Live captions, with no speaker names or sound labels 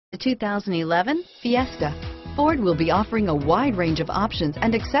The 2011 Fiesta. Ford will be offering a wide range of options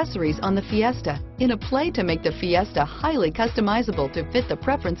and accessories on the Fiesta in a play to make the Fiesta highly customizable to fit the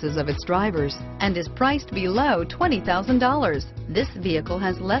preferences of its drivers and is priced below $20,000. This vehicle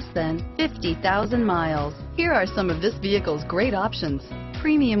has less than 50,000 miles. Here are some of this vehicle's great options: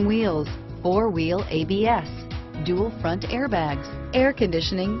 premium wheels, four-wheel ABS, dual front airbags, air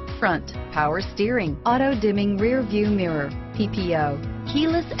conditioning front, power steering, auto-dimming rear view mirror, PPO,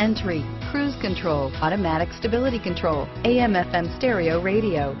 keyless entry, cruise control, automatic stability control, AM/FM stereo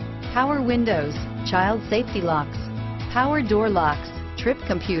radio, power windows, child safety locks, power door locks, trip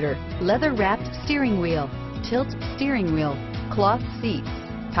computer, leather-wrapped steering wheel, tilt steering wheel, cloth seats,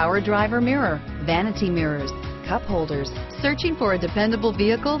 power driver mirror, vanity mirrors, cup holders. Searching for a dependable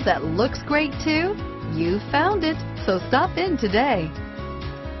vehicle that looks great too? You found it, so stop in today.